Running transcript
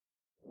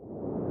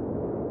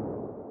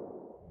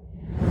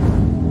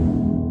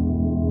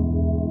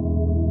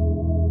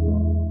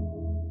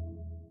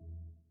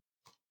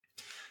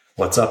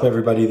What's up,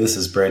 everybody? This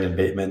is Brandon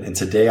Bateman, and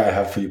today I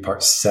have for you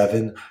part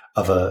 7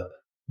 of a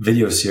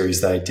video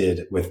series that I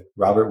did with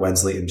Robert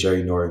Wensley and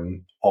Jerry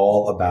Norton,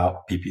 all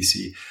about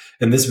PPC.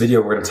 In this video,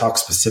 we're going to talk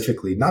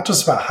specifically, not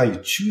just about how you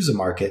choose a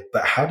market,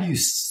 but how do you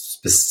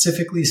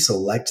specifically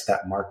select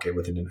that market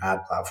within an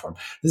ad platform.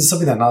 This is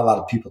something that not a lot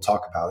of people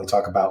talk about. They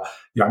talk about,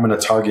 I'm going to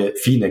target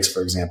Phoenix,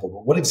 for example,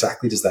 but what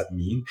exactly does that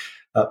mean?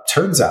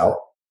 Turns out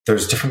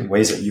there's different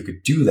ways that you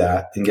could do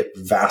that and get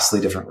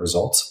vastly different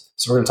results.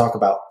 So we're going to talk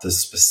about the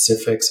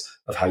specifics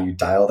of how you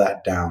dial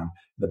that down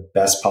the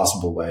best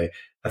possible way.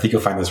 I think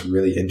you'll find this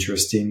really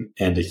interesting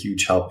and a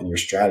huge help in your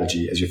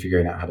strategy as you're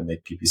figuring out how to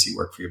make PPC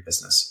work for your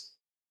business.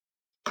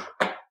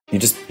 You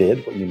just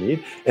bid what you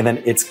need, and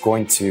then it's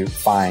going to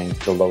find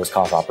the lowest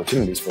cost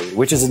opportunities for you,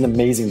 which is an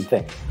amazing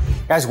thing.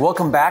 Guys,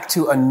 welcome back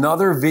to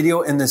another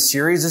video in this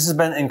series. This has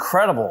been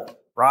incredible.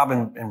 Rob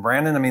and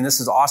Brandon, this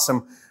is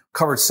awesome.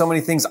 Covered so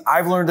many things.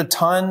 I've learned a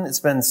ton. It's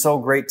been so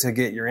great to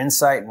get your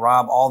insight, and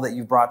Rob, all that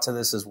you've brought to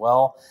this as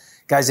well.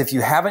 Guys, if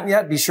you haven't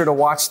yet, be sure to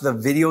watch the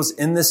videos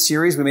in this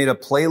series. We made a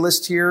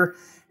playlist here,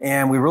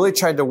 and we really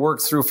tried to work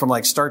through from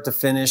like start to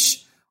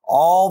finish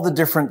all the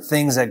different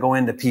things that go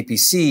into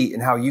PPC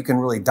and how you can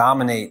really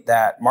dominate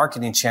that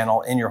marketing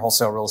channel in your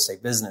wholesale real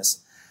estate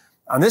business.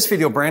 On this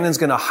video, Brandon's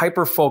going to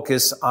hyper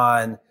focus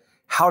on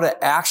how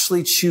to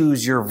actually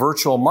choose your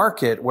virtual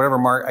market, whatever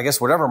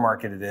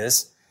market it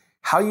is,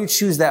 how you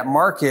choose that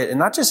market, and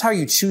not just how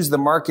you choose the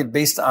market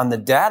based on the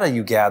data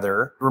you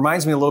gather. It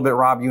reminds me a little bit,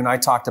 Rob, you and I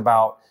talked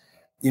about,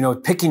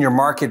 picking your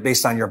market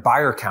based on your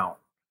buyer count,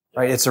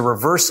 right? It's a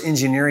reverse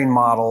engineering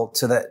model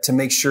to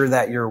make sure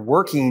that you're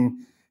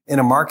working in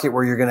a market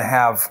where you're going to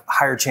have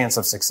higher chance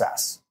of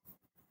success.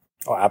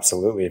 Oh,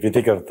 absolutely. If you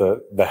think of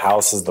the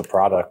house as the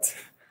product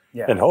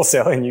in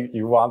wholesaling,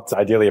 you want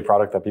ideally a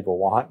product that people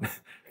want.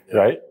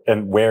 Right?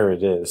 And where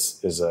it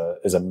is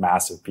a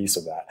massive piece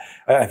of that.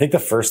 I think the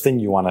first thing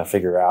you want to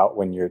figure out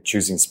when you're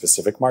choosing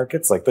specific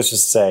markets, like let's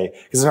just say,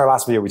 because in our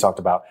last video we talked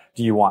about,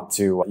 do you want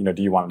to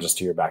just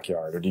do your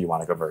backyard or do you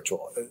want to go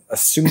virtual?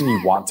 Assuming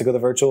you want to go the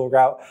virtual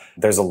route,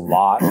 there's a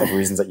lot of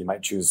reasons that you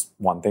might choose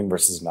one thing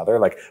versus another.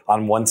 Like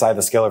on one side of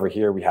the scale over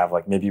here, we have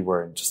like maybe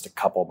we're in just a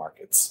couple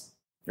markets,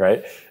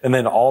 right? And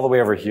then all the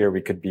way over here, we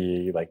could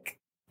be like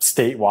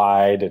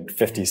statewide and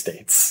 50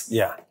 states.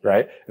 Yeah.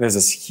 Right. And there's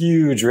this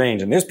huge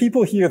range. And there's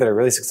people here that are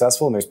really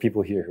successful and there's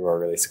people here who are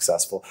really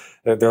successful.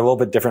 They're a little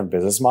bit different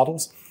business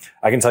models.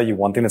 I can tell you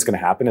one thing that's going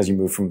to happen as you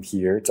move from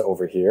here to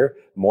over here,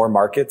 more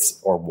markets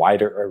or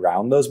wider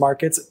around those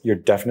markets, you're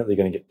definitely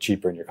going to get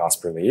cheaper in your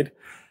cost per lead,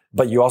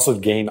 but you also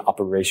gain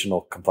operational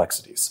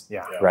complexities.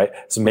 Yeah. Right.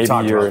 So maybe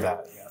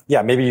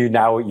maybe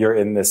you're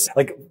in this,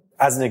 like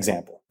as an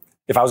example,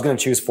 if I was going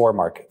to choose 4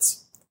 markets,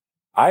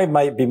 I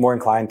might be more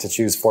inclined to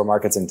choose 4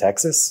 markets in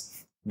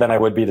Texas than I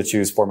would be to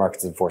choose 4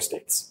 markets in 4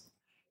 states.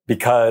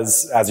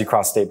 Because as you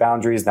cross state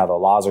boundaries, now the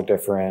laws are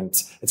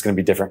different. It's going to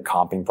be different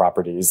comping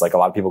properties. Like a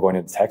lot of people going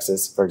into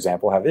Texas, for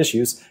example, have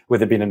issues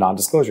with it being a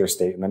non-disclosure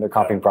state and then their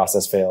comping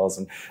process fails.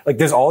 And like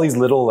there's all these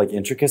little like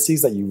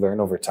intricacies that you learn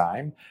over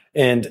time.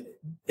 And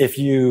if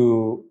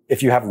you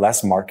have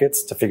less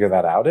markets to figure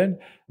that out in,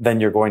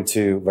 then you're going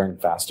to learn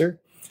faster.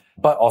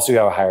 But also you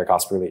have a higher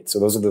cost per lead. So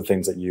those are the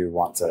things that you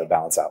want to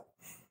balance out.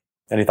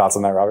 Any thoughts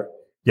on that, Robert?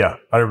 Yeah,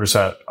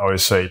 100%. I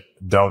always say,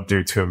 don't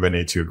do too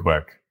many too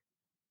quick,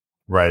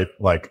 right?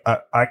 Like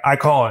I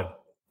call it,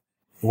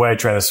 the way I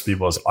train this to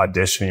people is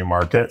auditioning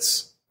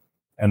markets.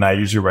 And I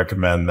usually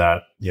recommend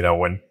that,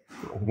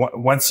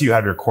 once you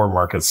have your core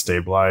market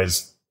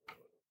stabilized,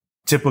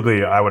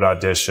 typically I would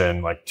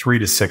audition like 3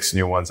 to 6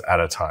 new ones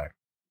at a time.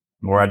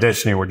 When we're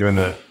auditioning, we're doing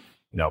the,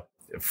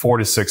 4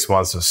 to 6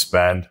 months of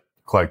spend,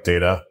 collect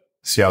data,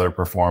 see how they're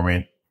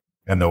performing,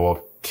 and then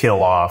we'll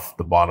kill off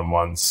the bottom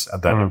ones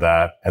at the end of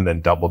that and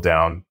then double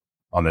down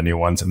on the new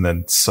ones and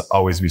then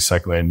always be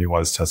cycling new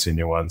ones, testing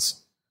new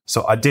ones.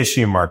 So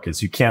auditioning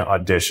markets, you can't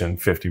audition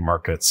 50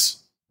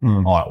 markets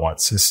all at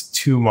once. It's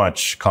too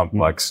much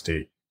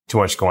complexity, too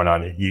much going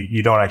on.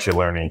 You don't actually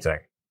learn anything.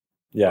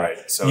 Yeah.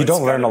 Right? So you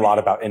don't learn a lot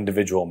about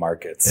individual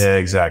markets.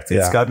 Exactly.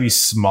 Yeah. It's got to be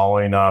small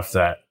enough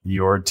that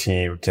your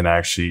team can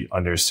actually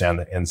understand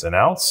the ins and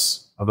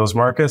outs of those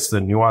markets,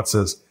 the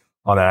nuances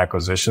on the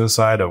acquisition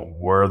side of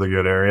where are the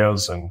good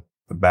areas and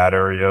the bad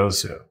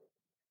areas,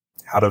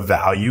 how to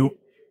value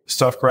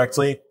stuff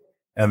correctly.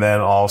 And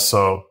then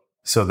also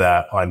so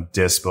that on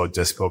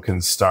Dispo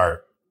can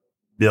start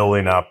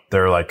building up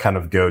their like kind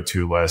of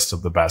go-to list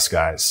of the best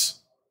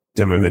guys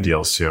to move the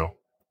deals to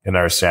and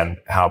understand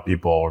how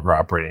people are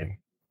operating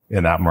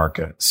in that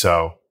market.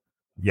 So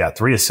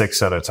 3 to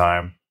 6 at a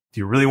time. If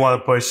you really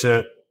want to push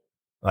it,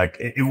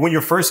 when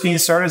you're first getting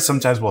started,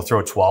 sometimes we'll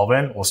throw 12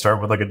 in. We'll start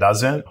with like a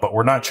dozen, but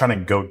we're not trying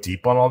to go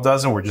deep on all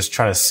dozen. We're just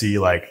trying to see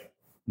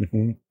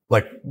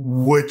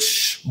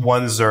which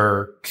ones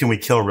can we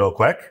kill real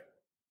quick?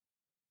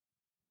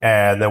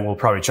 And then we'll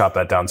probably chop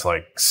that down to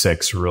like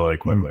 6 really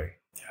quickly.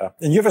 Yeah.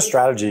 And you have a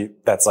strategy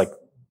that's like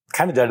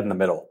kind of dead in the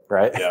middle,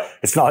 right? Yeah.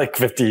 It's not like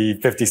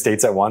 50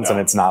 states at once and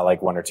it's not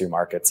like 1 or 2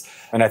 markets.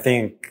 And I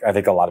think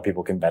a lot of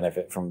people can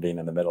benefit from being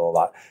in the middle a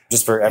lot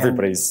just for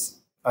everybody's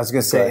I was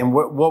going to say, and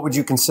what would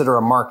you consider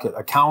a market?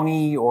 A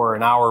county or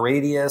an hour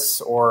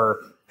radius? Or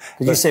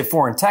did you say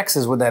in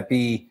Texas, would that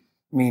be,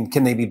 I mean,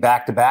 can they be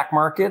back-to-back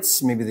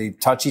markets? Maybe they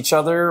touch each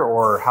other,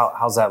 or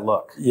how's that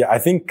look? Yeah, I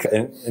think,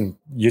 and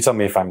you tell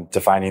me if I'm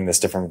defining this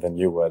different than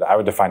you would. I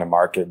would define a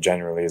market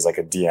generally as like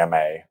a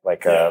DMA,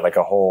 like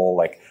a whole,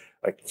 like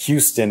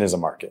Houston is a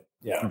market.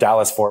 Yeah.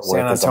 Dallas, Fort Worth is a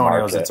market. San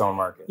Antonio is its own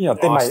market. You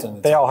know,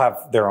 they all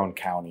have their own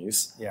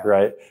counties,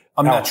 right?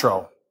 A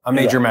metro. A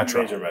major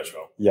metro. Major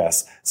metro.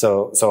 Yes.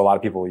 So a lot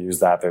of people use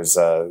that. There's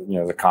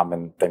the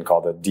common thing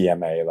called a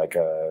DMA, like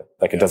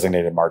a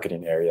designated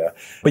marketing area.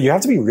 But you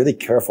have to be really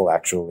careful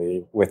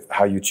actually with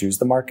how you choose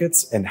the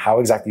markets, and how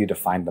exactly you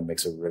define them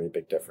makes a really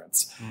big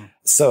difference.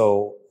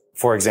 So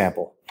for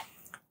example,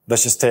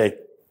 let's just take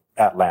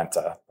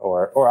Atlanta,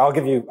 or I'll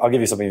give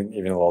you something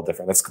even a little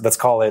different. Let's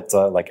call it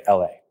like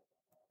LA,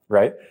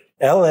 right?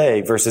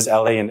 LA versus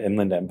LA and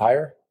Inland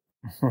Empire.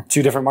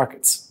 Two different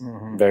markets.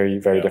 Very,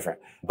 very different.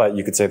 But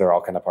you could say they're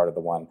all kind of part of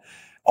the one.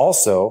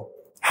 Also,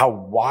 how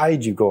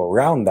wide you go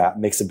around that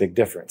makes a big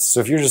difference. So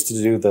if you're just to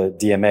do the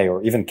DMA,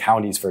 or even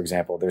counties, for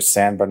example, there's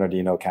San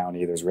Bernardino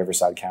County, there's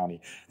Riverside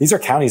County. These are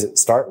counties that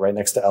start right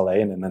next to LA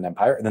and Inland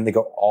Empire, and then they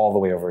go all the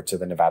way over to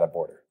the Nevada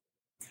border.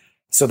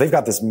 So they've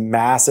got this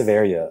massive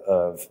area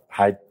of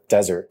high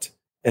desert,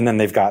 and then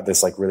they've got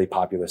this like really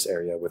populous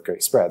area with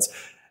great spreads.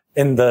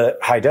 In the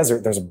high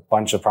desert, there's a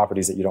bunch of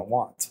properties that you don't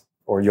want,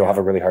 or you'll have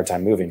a really hard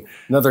time moving.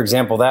 Another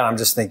example of that I'm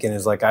just thinking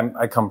is like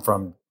I come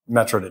from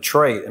Metro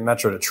Detroit. In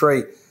Metro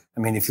Detroit, I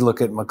mean, if you look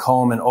at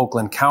Macomb and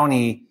Oakland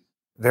County,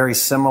 very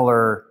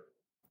similar.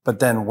 But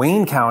then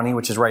Wayne County,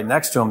 which is right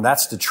next to them,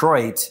 that's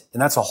Detroit,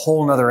 and that's a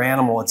whole nother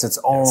animal. It's its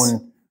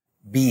own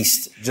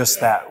beast.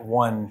 Just that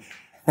one.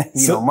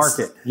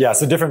 Market. Yeah.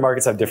 So different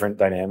markets have different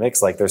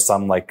dynamics. Like there's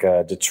some like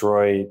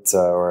Detroit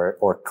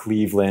or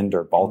Cleveland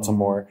or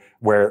Baltimore,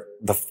 where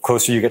the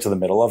closer you get to the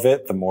middle of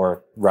it, the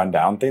more run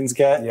down things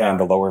get and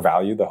the lower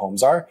value the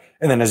homes are.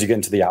 And then as you get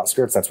into the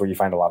outskirts, that's where you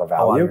find a lot of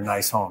value. A lot of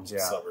nice homes. Yeah.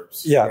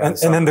 Suburbs. Yeah.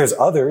 And then there's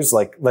others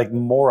like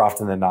more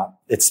often than not,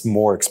 it's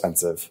more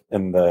expensive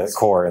in the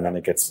core, and then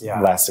it gets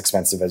less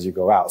expensive as you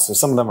go out. So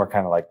some of them are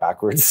kind of like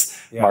backwards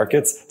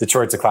markets.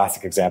 Detroit's a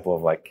classic example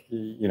of like,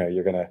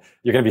 you're going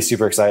to be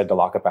super excited to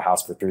lock up a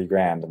house for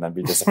 $3,000 and then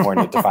be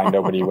disappointed to find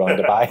nobody willing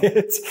to buy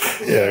it.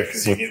 Yeah.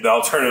 Because the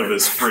alternative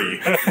is free.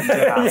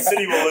 The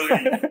city will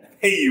literally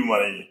pay you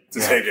money to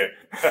take it.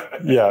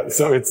 Yeah.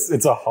 So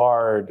it's a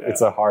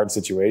hard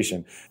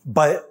situation.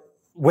 But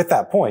with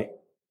that point,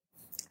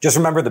 just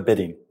remember the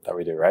bidding that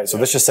we do, right? So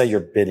let's just say you're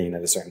bidding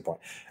at a certain point.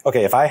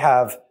 Okay, if I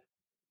have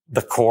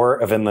the core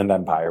of Inland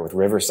Empire with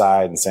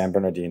Riverside and San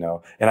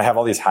Bernardino, and I have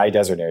all these high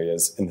desert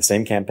areas in the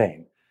same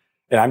campaign,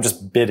 and I'm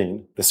just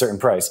bidding the certain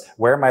price,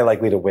 where am I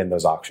likely to win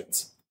those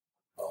auctions?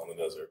 All in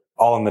the desert.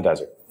 All in the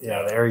desert.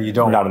 Yeah, the area you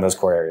don't. Not in those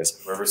core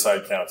areas.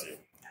 Riverside County.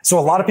 So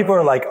a lot of people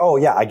are like, oh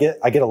yeah, I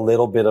get a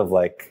little bit of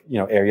like,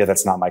 area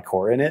that's not my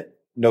core in it.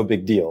 No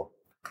big deal.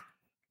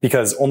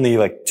 Because only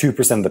like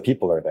 2% of the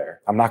people are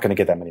there. I'm not going to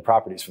get that many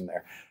properties from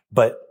there.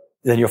 But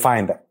then you'll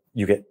find that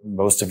you get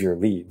most of your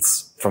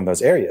leads from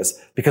those areas,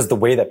 because the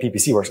way that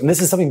PPC works, and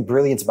this is something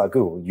brilliant about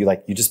Google,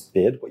 you just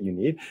bid what you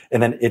need,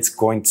 and then it's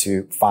going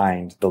to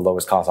find the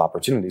lowest cost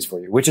opportunities for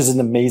you, which is an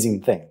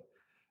amazing thing.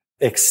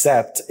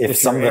 Except if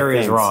some of the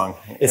things, wrong.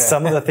 If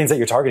some of the things that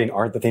you're targeting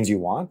aren't the things you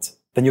want,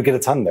 then you'll get a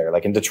ton there.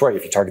 Like in Detroit,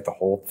 if you target the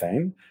whole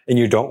thing and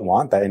you don't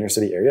want that inner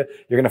city area,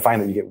 you're going to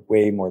find that you get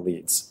way more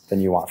leads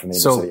than you want from the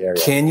inner city area.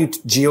 So can you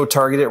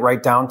geo-target it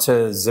right down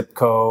to zip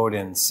code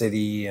and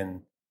city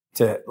and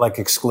to like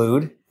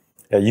exclude?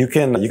 Yeah, you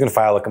can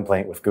file a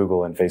complaint with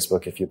Google and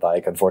Facebook if you'd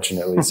like.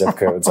 Unfortunately, zip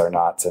codes are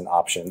not an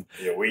option.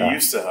 Yeah, we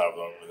used to have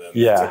them, and then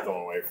they took them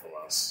away from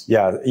us.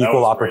 Yeah,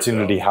 equal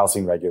opportunity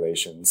housing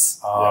regulations.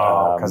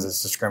 Oh, because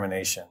it's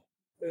discrimination.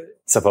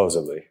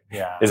 Supposedly.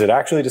 Yeah. Is it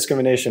actually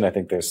discrimination? I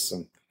think there's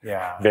some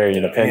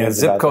varying opinions.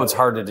 Zip code's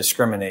hard to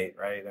discriminate,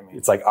 right? I mean,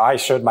 it's like I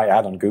showed my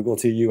ad on Google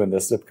to you in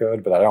this zip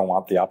code, but I don't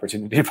want the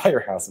opportunity to buy your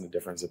house in a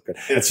different zip code.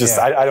 It's just,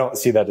 I don't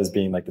see that as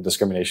being like the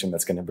discrimination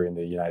that's going to bring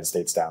the United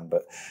States down.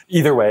 But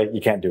either way,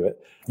 you can't do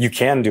it. You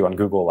can do on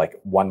Google like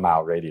 1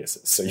 mile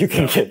radiuses. So you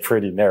can get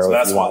pretty narrow. So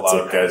that's if you what want a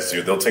lot of guys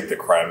do. They'll take the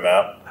crime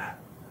map,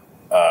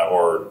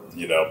 or,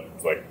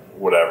 like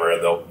whatever,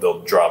 and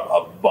they'll drop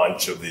a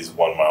bunch of these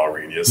 1 mile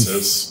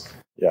radiuses.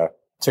 Yeah.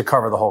 To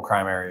cover the whole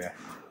crime area.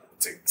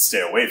 To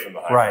stay away from the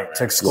high crime right,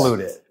 to exclude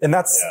it. And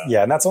that's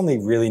and that's only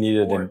really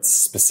needed in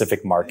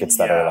specific markets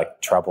that are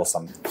like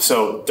troublesome.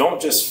 So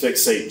don't just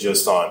fixate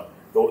just on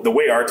the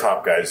way our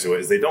top guys do it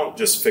is they don't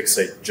just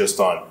fixate just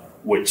on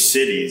which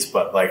cities,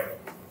 but like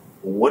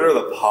what are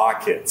the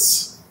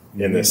pockets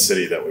in this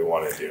city that we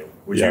want to do?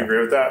 Would you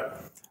agree with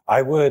that?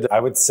 I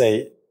would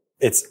say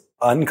it's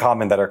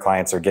uncommon that our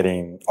clients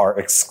are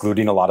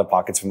excluding a lot of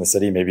pockets from the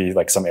city, maybe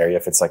like some area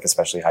if it's like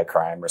especially high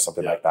crime or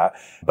something like that.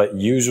 But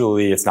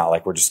usually it's not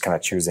like we're just kind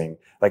of choosing,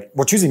 like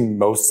we're choosing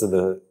most of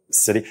the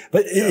city,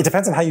 but it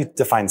depends on how you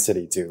define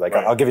city too. Like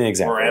I'll give you an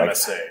example. Or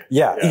MSA. Like,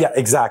 yeah,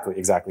 exactly.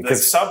 The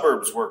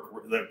suburbs work.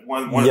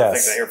 One of the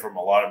things I hear from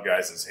a lot of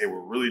guys is, hey, we're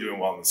really doing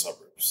well in the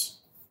suburbs.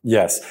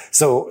 Yes.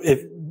 So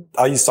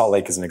I'll use Salt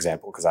Lake as an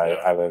example because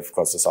I live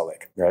close to Salt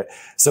Lake, right?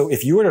 So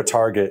if you were to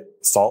target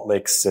Salt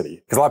Lake City,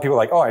 because a lot of people are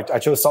like, oh, I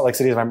chose Salt Lake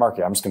City as my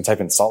market. I'm just going to type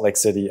in Salt Lake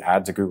City,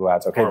 add to Google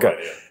Ads. Okay, good.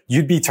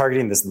 You'd be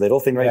targeting this little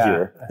thing right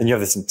here, and you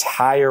have this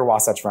entire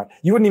Wasatch Front.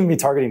 You wouldn't even be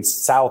targeting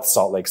South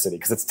Salt Lake City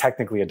because it's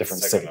technically a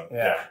different city,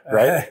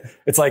 right?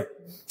 It's like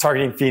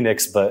targeting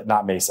Phoenix, but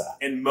not Mesa.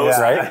 And most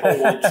people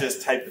will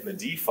just type in the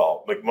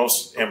default. Like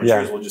most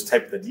amateurs will just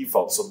type in the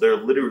default. So they're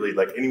literally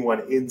like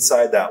anyone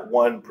inside that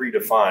one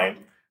predefined.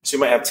 So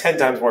you might have 10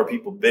 times more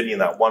people bidding in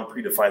that one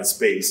predefined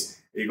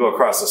space. You go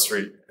across the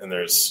street and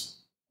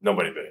there's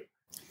nobody bidding.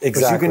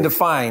 Exactly. But you can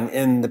define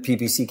in the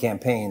PPC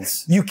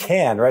campaigns. You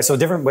can, right? So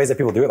different ways that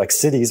people do it, like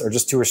cities are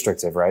just too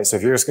restrictive, right? So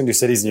if you're just going to do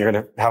cities and you're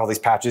going to have all these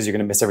patches, you're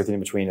going to miss everything in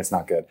between. It's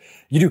not good.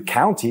 You do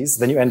counties,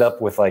 then you end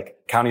up with like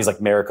counties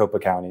like Maricopa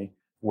County,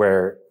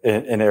 where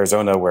in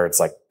Arizona, where it's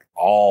like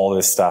all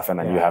this stuff. And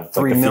then you have like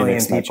 3 million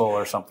Phoenix people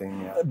Metro. Or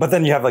something. Yeah. But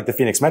then you have like the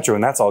Phoenix Metro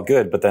and that's all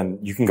good. But then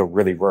you can go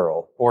really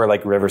rural or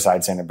like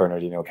Riverside, San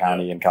Bernardino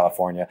County in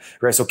California,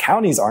 right? So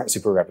counties aren't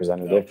super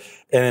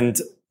representative. And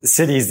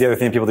cities, the other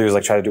thing people do is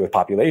like try to do it with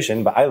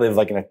population. But I live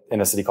like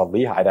in a city called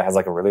Lehigh that has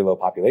like a really low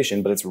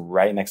population, but it's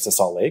right next to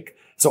Salt Lake.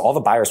 So all the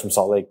buyers from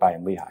Salt Lake buy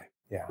in Lehigh.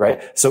 Yeah.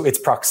 Right. So its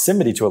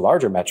proximity to a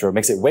larger metro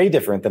makes it way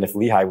different than if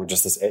Lehigh were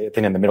just this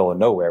thing in the middle of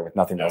nowhere with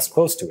nothing else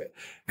close to it.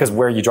 Because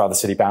where you draw the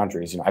city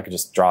boundaries, I could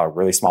just draw a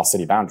really small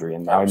city boundary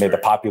and now we made the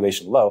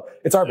population low.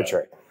 It's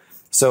arbitrary.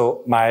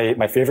 So my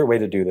favorite way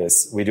to do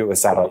this, we do it with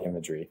satellite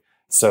imagery.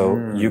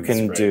 So you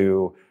can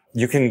I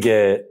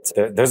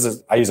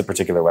use a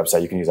particular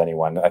website. You can use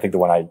anyone. I think the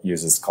one I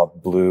use is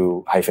called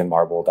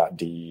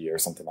blue-marble.de or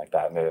something like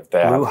that. And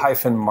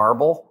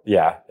Blue-marble?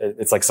 Yeah.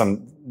 It's like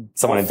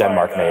someone in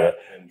Denmark made it.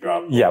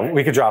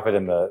 We could drop it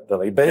in the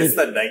link. But it's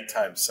the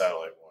nighttime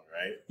satellite one,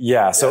 right?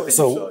 Yeah. So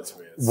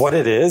what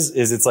it is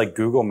it's like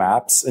Google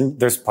Maps, and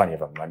there's plenty of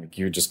them. I mean,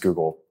 you just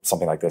Google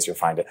something like this, you'll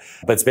find it.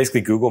 But it's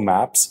basically Google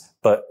Maps,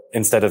 but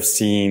instead of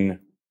seeing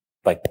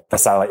like the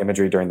satellite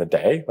imagery during the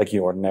day, like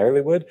you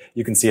ordinarily would,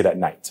 you can see it at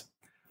night.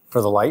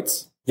 For the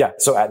lights? Yeah.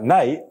 So at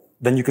night,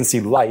 then you can see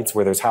lights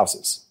where there's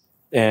houses.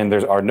 And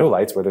there are no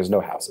lights where there's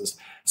no houses.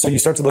 So you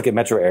start to look at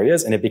metro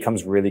areas and it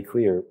becomes really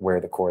clear where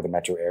the core of the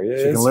metro area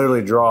is. You can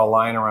literally draw a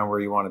line around where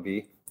you want to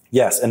be.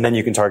 Yes. And then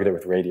you can target it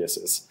with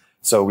radiuses.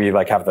 So we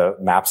like have the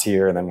maps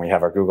here and then we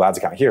have our Google Ads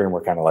account here and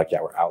we're kind of like,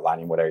 we're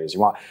outlining what areas you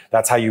want.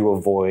 That's how you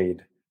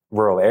avoid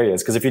rural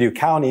areas. Because if you do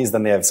counties,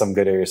 then they have some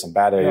good areas, some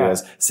bad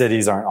areas. Yeah.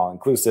 Cities aren't all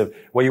inclusive.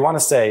 What you want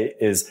to say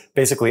is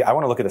basically, I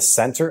want to look at the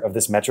center of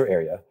this metro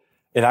area.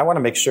 And I want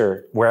to make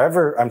sure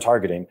wherever I'm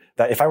targeting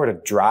that if I were to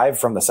drive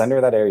from the center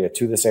of that area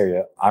to this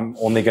area, I'm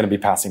only going to be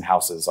passing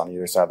houses on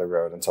either side of the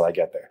road until I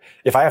get there.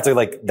 If I have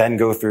to then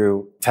go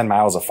through 10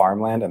 miles of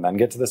farmland and then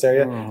get to this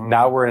area,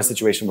 now we're in a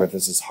situation where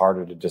this is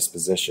harder to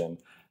disposition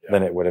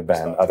than it would have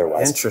been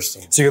otherwise.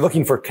 Interesting. So you're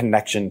looking for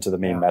connection to the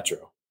main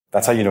metro.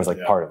 That's how you know it's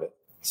part of it.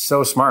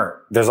 So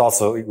smart. There's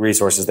also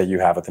resources that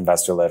you have with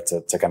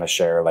InvestorLift to kind of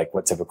share like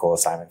what typical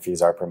assignment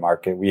fees are per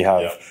market. We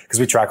have, because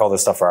we track all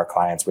this stuff for our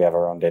clients, we have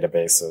our own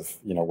database of,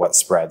 what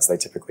spreads they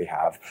typically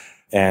have.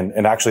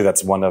 And actually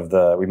that's one of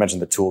we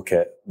mentioned the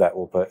toolkit that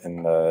we'll put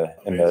in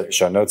the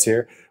show notes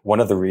here. One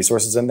of the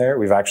resources in there,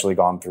 we've actually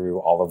gone through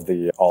all of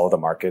the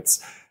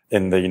markets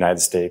in the United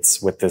States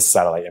with this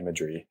satellite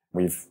imagery.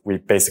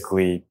 We've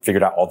basically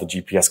figured out all the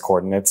GPS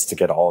coordinates to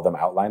get all of them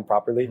outlined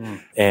properly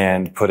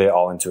and put it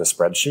all into a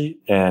spreadsheet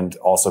and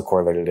also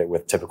correlated it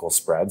with typical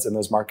spreads in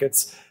those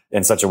markets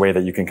in such a way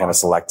that you can kind of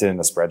select it in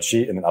the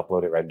spreadsheet and then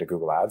upload it right into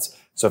Google Ads.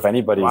 So if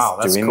anybody's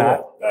doing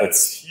that,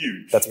 that's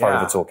huge. That's part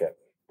of the toolkit.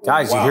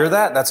 Guys, you hear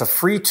that? That's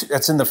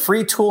that's in the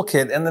free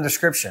toolkit in the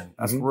description.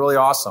 That's really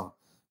awesome.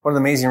 What an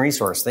amazing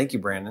resource. Thank you,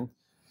 Brandon.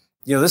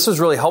 This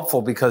was really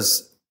helpful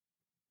because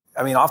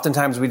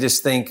oftentimes we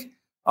just think,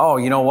 oh,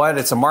 you know what?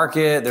 It's a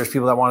market. There's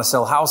people that want to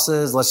sell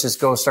houses. Let's just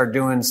go start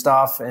doing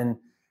stuff.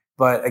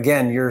 But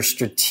again, you're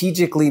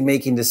strategically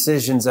making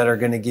decisions that are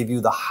going to give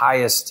you the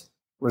highest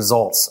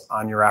results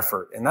on your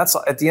effort. And that's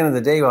at the end of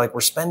the day, we're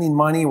spending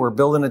money, we're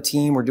building a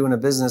team, we're doing a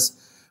business.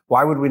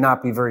 Why would we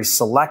not be very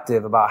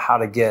selective about how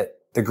to get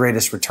the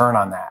greatest return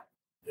on that?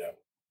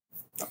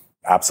 Yeah,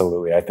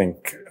 absolutely. I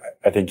think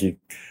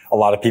a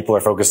lot of people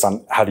are focused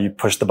on how do you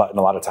push the button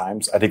a lot of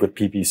times. I think with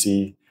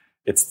PPC,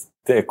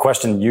 the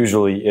question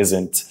usually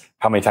isn't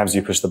how many times do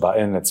you push the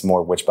button. It's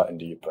more which button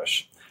do you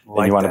push.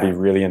 And you want to be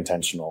really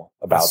intentional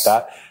about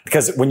that.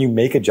 Because when you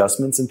make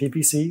adjustments in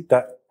PPC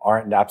that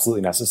aren't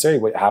absolutely necessary,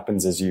 what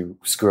happens is you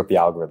screw up the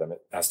algorithm.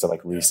 It has to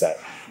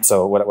reset.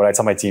 So what I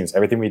tell my teams,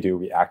 everything we do,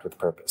 we act with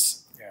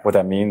purpose. Yeah. What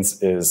that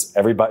means is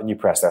every button you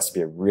press, there has to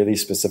be a really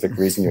specific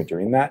reason you're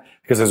doing that,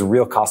 because there's a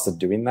real cost of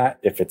doing that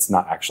if it's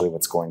not actually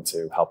what's going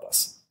to help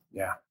us.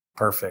 Yeah,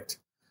 perfect.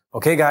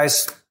 Okay,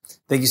 guys.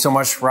 Thank you so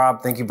much,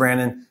 Rob. Thank you,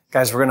 Brandon.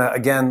 Guys, we're going to,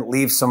 again,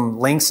 leave some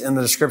links in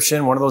the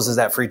description. One of those is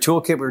that free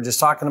toolkit we were just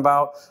talking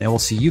about. And we'll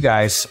see you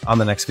guys on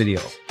the next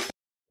video.